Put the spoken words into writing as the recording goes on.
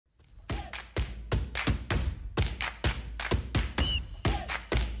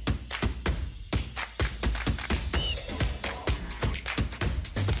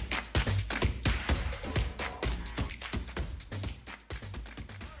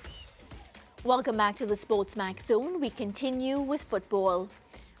Welcome back to the SportsMax Zone. We continue with football.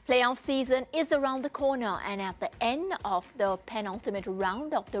 Playoff season is around the corner, and at the end of the penultimate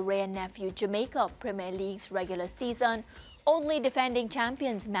round of the Ray and Nephew Jamaica Premier League's regular season, only defending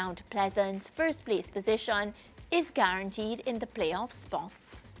champions Mount Pleasant's first place position is guaranteed in the playoff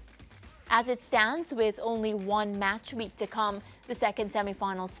spots. As it stands, with only one match week to come, the second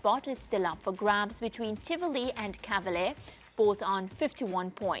semi-final spot is still up for grabs between Tivoli and Cavalier, both on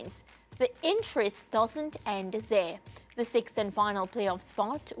 51 points. The interest doesn't end there. The sixth and final playoff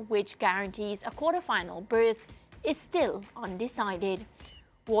spot, which guarantees a quarter-final berth, is still undecided.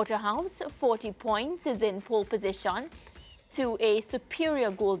 Waterhouse, 40 points, is in pole position to a superior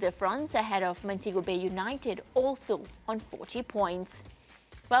goal difference ahead of Montego Bay United, also on 40 points.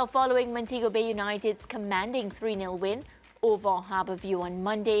 Well, following Montego Bay United's commanding 3-0 win over Harbourview on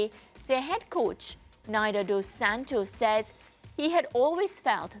Monday, their head coach, Nido dos Santos, says he had always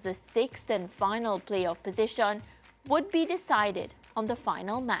felt the sixth and final playoff position would be decided on the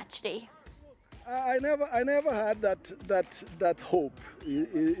final match day. I never had that hope.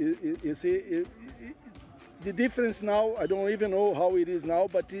 You see, the difference now, I don't even know how it is now,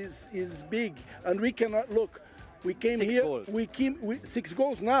 but is big, and we cannot look. We came six here, goals. we 6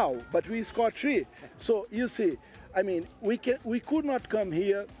 goals now, but we scored 3. So you see, I mean, we could not come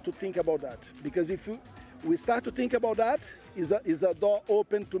here to think about that, because if we start to think about that, is a door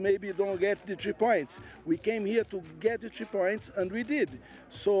open to maybe don't get the 3 points. We came here to get the 3 points, and we did.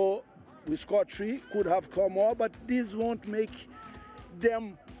 So we scored 3, could have scored more, but this won't make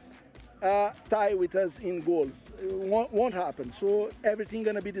them tie with us in goals. It won't happen. So everything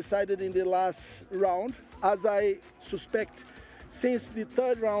gonna be decided in the last round, as I suspect since the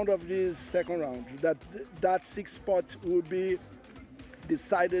third round of this second round, that 6th spot would be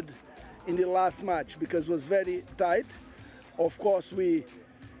decided in the last match, because it was very tight. Of course, we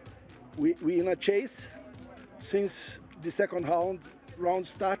in a chase since the second round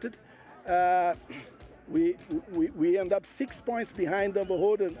started. We end up 6 points behind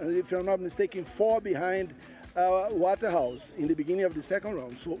Dumbarton, and if I'm not mistaken, 4 behind Waterhouse in the beginning of the second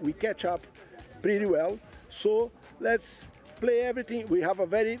round. So we catch up pretty well. So let's play everything. We have a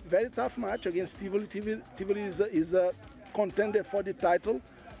very, very tough match against Tivoli. Tivoli is a contender for the title.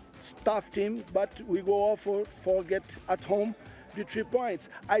 Tough team, but we go off for get at home the 3 points.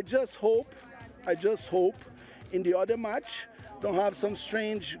 I just hope in the other match don't have some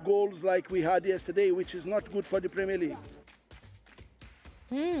strange goals like we had yesterday, which is not good for the Premier League.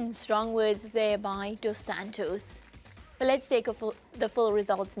 Strong words there by Dos Santos. But let's take the full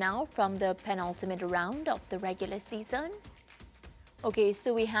results now from the penultimate round of the regular season. Okay,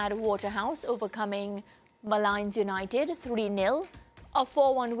 so we had Waterhouse overcoming Malines United 3-0. A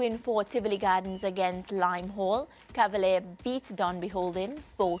 4-1 win for Tivoli Gardens against Lime Hall. Cavalier beats Don Beholden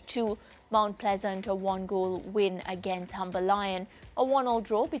 4-2. Mount Pleasant, a 1-goal win against Humber Lion. A 1-1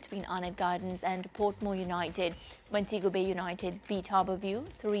 draw between Arnett Gardens and Portmore United. Montego Bay United beat Harbourview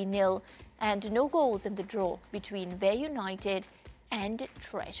 3-0. And no goals in the draw between Vare United and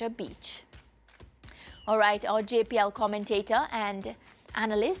Treasure Beach. All right, our JPL commentator and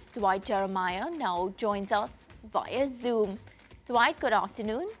analyst Dwight Jeremiah now joins us via Zoom. Dwight, good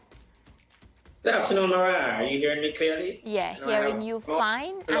afternoon. Good afternoon, Nora. Are you hearing me clearly? Yeah, hearing you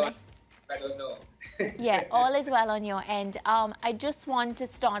fine. And I don't know. Yeah, all is well on your end. I just want to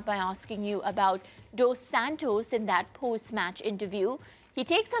start by asking you about Dos Santos in that post-match interview. He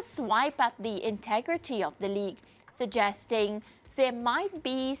takes a swipe at the integrity of the league, suggesting there might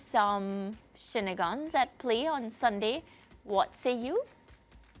be some shenanigans at play on Sunday. What say you?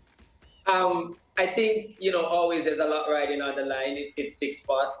 I think, always there's a lot riding on the line. It's 6th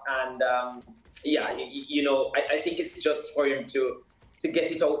spot. And, I think it's just for him to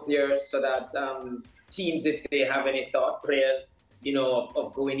get it out there so that teams, if they have any thought, players,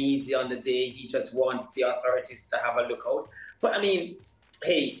 of going easy on the day, he just wants the authorities to have a look out. But, I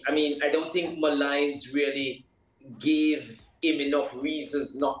don't think Malines really gave him enough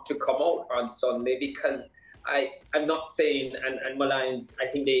reasons not to come out on Sunday, because I'm not saying, and Malines, I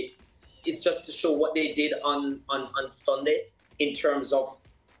think it's just to show what they did on Sunday in terms of,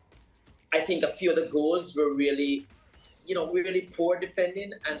 I think a few of the goals were really, really poor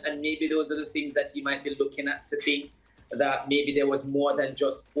defending, and maybe those are the things that he might be looking at to think that maybe there was more than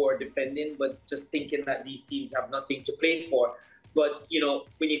just poor defending, but just thinking that these teams have nothing to play for. But,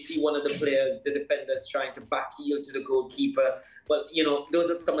 when you see one of the players, the defenders trying to back heel to the goalkeeper, well, those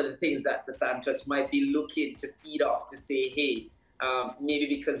are some of the things that the Santos might be looking to feed off to say, hey, maybe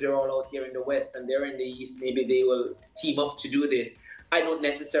because we're all out here in the West and they're in the East, maybe they will team up to do this. I don't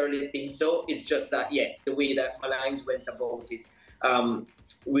necessarily think so. It's just that, yeah, the way that Malines went about it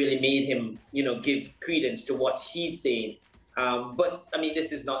really made him, give credence to what he's saying. But, I mean,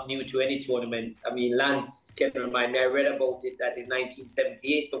 this is not new to any tournament. I mean, Lance can remind me, I read about it that in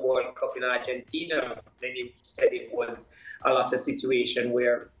 1978, the World Cup in Argentina, then he said it was a lot of situation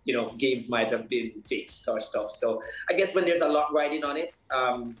where, games might have been fixed or stuff. So I guess when there's a lot riding on it,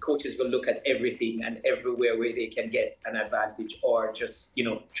 coaches will look at everything and everywhere where they can get an advantage or just,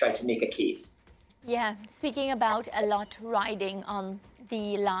 try to make a case. Yeah, speaking about a lot riding on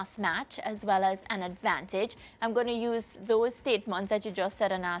the last match as well as an advantage, I'm going to use those statements that you just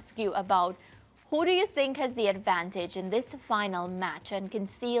said and ask you about who do you think has the advantage in this final match and can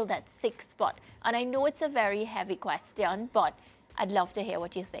seal that 6th spot? And I know it's a very heavy question, but I'd love to hear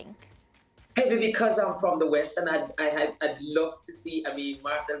what you think. Heavy because I'm from the West, and I'd love to see, I mean,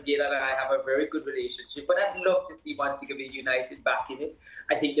 Marcel Gale and I have a very good relationship, but I'd love to see Montego Bay United back in it.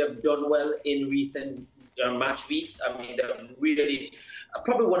 I think they've done well in recent match weeks. I mean, they're really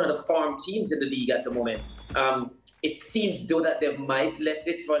probably one of the farm teams in the league at the moment. It seems, though, that they might left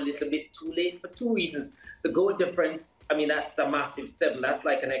it for a little bit too late for 2 reasons. The goal difference, I mean, that's a massive 7. That's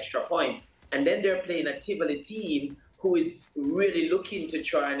like an extra point. And then they're playing a Tivoli team who is really looking to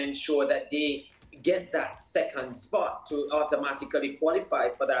try and ensure that they get that 2nd spot to automatically qualify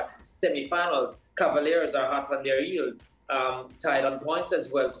for that semi-finals. Cavaliers are hot on their heels, tied on points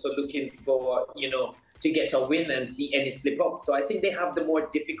as well, so looking for, to get a win and see any slip up. So I think they have the more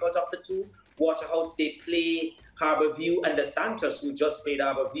difficult of the two. Waterhouse, they play Harbourview, and the Santos, who just played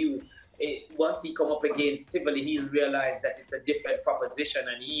Harbourview, once he come up against Tivoli, he'll realize that it's a different proposition,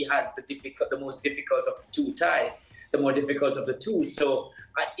 and he has the most difficult of the two tie. The more difficult of the two. So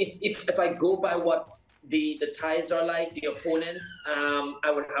if I go by what the ties are like, the opponents,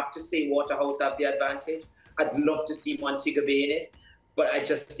 I would have to say Waterhouse have the advantage. I'd love to see Montego Bay in it, but I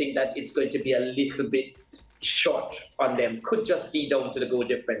just think that it's going to be a little bit short on them. Could just be down to the goal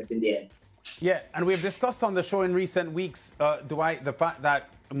difference in the end. Yeah, and we've discussed on the show in recent weeks, Dwight, the fact that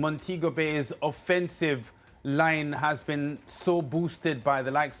Montego Bay's offensive line has been so boosted by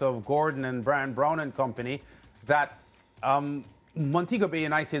the likes of Gordon and Brian Brown and company that Montego Bay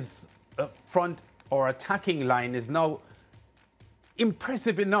United's front or attacking line is now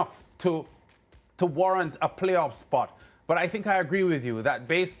impressive enough to warrant a playoff spot. But I think I agree with you that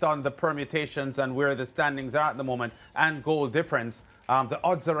based on the permutations and where the standings are at the moment and goal difference, the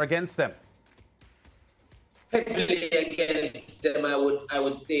odds are against them. Heavily against them, I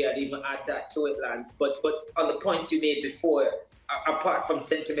would say. I'd even add that to it, Lance. But on the points you made before, apart from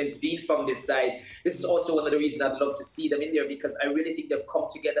sentiments being from this side, this is also one of the reasons I'd love to see them in there, because I really think they've come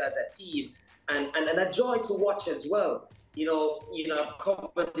together as a team and a joy to watch as well. I've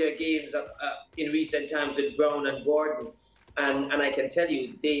covered their games in recent times with Brown and Gordon, and I can tell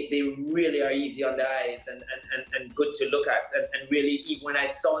you they really are easy on the eyes and good to look at. And really, even when I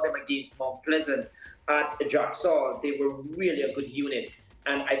saw them against Mount Pleasant at Jacksall, they were really a good unit.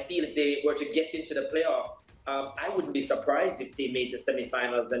 And I feel if they were to get into the playoffs, I wouldn't be surprised if they made the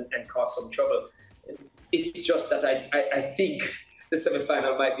semi-finals and cause some trouble. It's just that I think the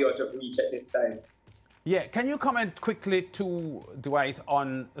semi-final might be out of reach at this time. Yeah, can you comment quickly too, Dwight,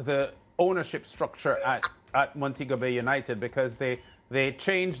 on the ownership structure at Montego Bay United, because they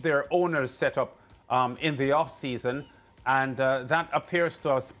changed their owners setup in the off season, and that appears to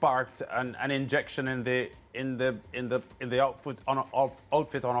have sparked an injection in the outfit on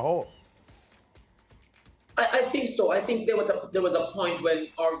a whole. I think so. I think there was a point when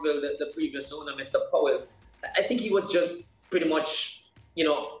Orville, the previous owner, Mr. Powell, I think he was just pretty much,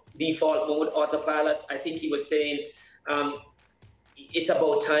 default mode, autopilot. I think he was saying it's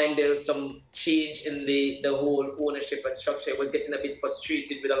about time there was some change in the whole ownership and structure. He was getting a bit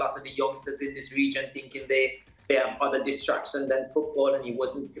frustrated with a lot of the youngsters in this region, thinking they have other distractions than football, and he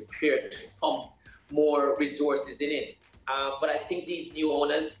wasn't prepared to pump more resources in it. But I think these new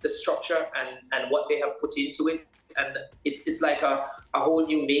owners, the structure and what they have put into it, and it's like a whole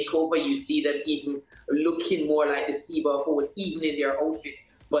new makeover. You see them even looking more like the Sea of old, even in their outfit.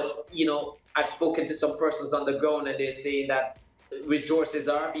 But, I've spoken to some persons on the ground, and they're saying that resources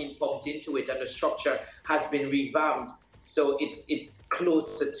are being pumped into it and the structure has been revamped. So it's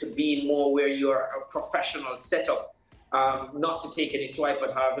closer to being more where you're a professional setup. Not to take any swipe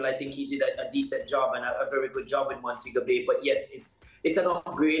at Harville, I think he did a decent job and a very good job with Montego Bay. But yes, it's an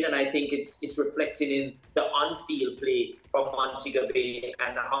upgrade, and I think it's reflecting in the on-field play from Montego Bay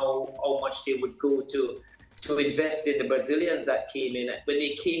and how much they would go to invest in the Brazilians that came in. When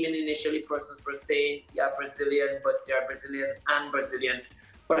they came in initially, persons were saying, yeah, Brazilian, but they're Brazilians and Brazilian.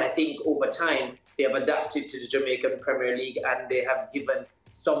 But I think over time, they have adapted to the Jamaican Premier League and they have given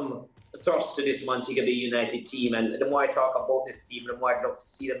some thrust to this Montego Bay United team. And the more I talk about this team, the more I'd love to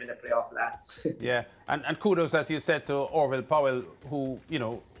see them in the playoff, lads. Yeah, and kudos, as you said, to Orville Powell, who, you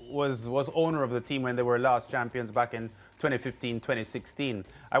know, was owner of the team when they were last champions back in 2015, 2016.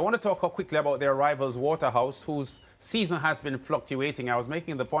 I want to talk quickly about their rivals, Waterhouse, whose season has been fluctuating. I was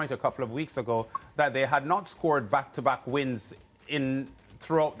making the point a couple of weeks ago that they had not scored back-to-back wins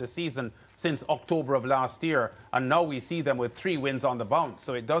throughout the season since October of last year, and now we see them with 3 wins on the bounce.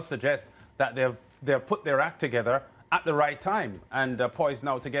 So it does suggest that they've put their act together at the right time and poised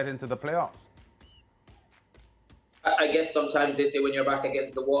now to get into the playoffs. I guess sometimes they say when you're back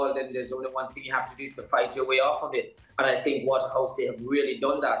against the wall, then there's only one thing you have to do is to fight your way off of it. And I think Waterhouse, they have really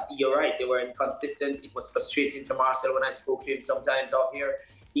done that. You're right, they were inconsistent. It was frustrating to Marcel when I spoke to him sometimes out here.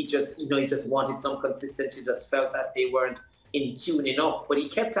 He just, you know, he just wanted some consistency. He just felt that they weren't in tune enough. But he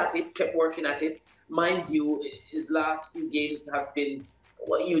kept at it, kept working at it. Mind you, his last few games have been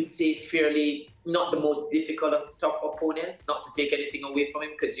what you would say fairly not the most difficult of tough opponents, not to take anything away from him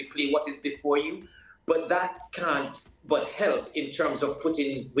because you play what is before you. But that can't but help in terms of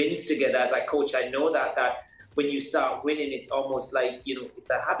putting wins together. As a coach, I know that when you start winning, it's almost like, you know, it's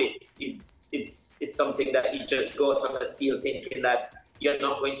a habit. It's something that you just go out on the field thinking that you're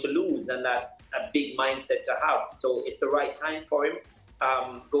not going to lose, and that's a big mindset to have. So it's the right time for him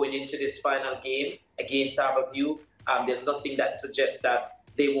going into this final game against Harbourview. There's nothing that suggests that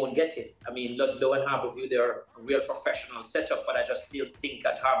they won't get it. I mean, Ludlow and Harbourview, they're a real professional setup, but I just still think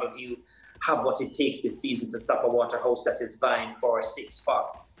that Harbourview have what it takes this season to stop a Waterhouse that is vying for a 6th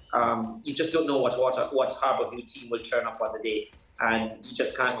spot. You just don't know what Harbourview team will turn up on the day, and you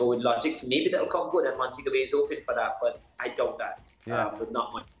just can't go with logics. Maybe they'll come good, and Montego Bay is open for that, but I doubt that. But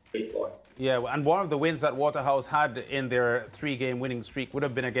not much to play for. Yeah, and one of the wins that Waterhouse had in their 3-game winning streak would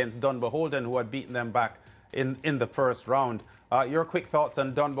have been against Dunbeholden, who had beaten them back in the first round. Your quick thoughts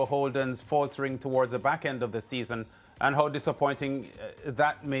on Dunbeholden's faltering towards the back end of the season and how disappointing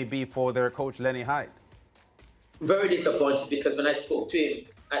that may be for their coach, Lenny Hyde? Very disappointed, because when I spoke to him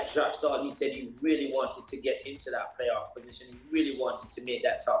at Draxall, he said he really wanted to get into that playoff position. He really wanted to make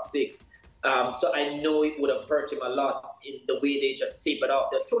that top 6. So I know it would have hurt him a lot in the way they just tapered off.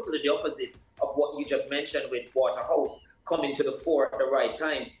 They're totally the opposite of what you just mentioned with Waterhouse coming to the fore at the right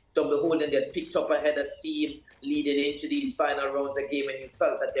time. Dunbeholden, they had picked up ahead of steam leading into these final rounds of game, and you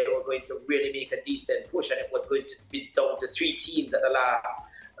felt that they were going to really make a decent push, and it was going to be down to 3 teams at the last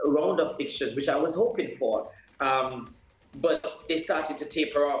round of fixtures, which I was hoping for. But they started to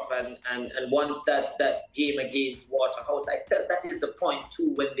taper off, and once that game against Waterhouse, I felt that is the point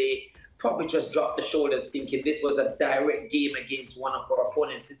too when they probably just dropped the shoulders, thinking this was a direct game against one of our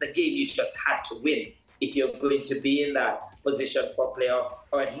opponents. It's a game you just had to win if you're going to be in that position for playoff,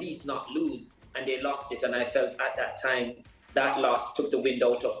 or at least not lose. And they lost it, and I felt at that time that loss took the wind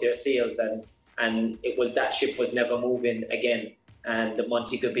out of their sails, and it was that ship was never moving again, and the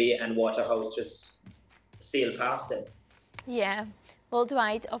Montego Bay and Waterhouse just sailed past them. Yeah. Well,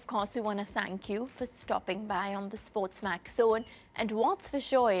 Dwight, of course, we want to thank you for stopping by on the SportsMax Zone. And what's for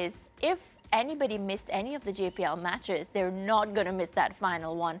sure is, if anybody missed any of the JPL matches, they're not going to miss that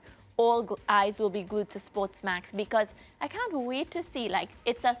final one. All eyes will be glued to SportsMax, because I can't wait to see, like,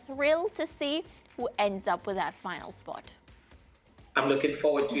 it's a thrill to see who ends up with that final spot. I'm looking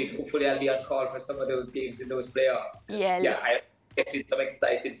forward to it. Hopefully I'll be on call for some of those games in those playoffs. Yeah, I expected some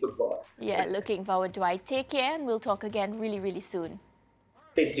exciting football. Yeah, looking forward to it. Take care, and we'll talk again really, really soon.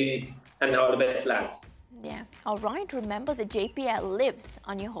 Thank you, and all the best, lads. Yeah. All right, remember the JPL lives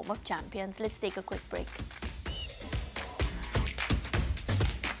on your home of champions. Let's take a quick break.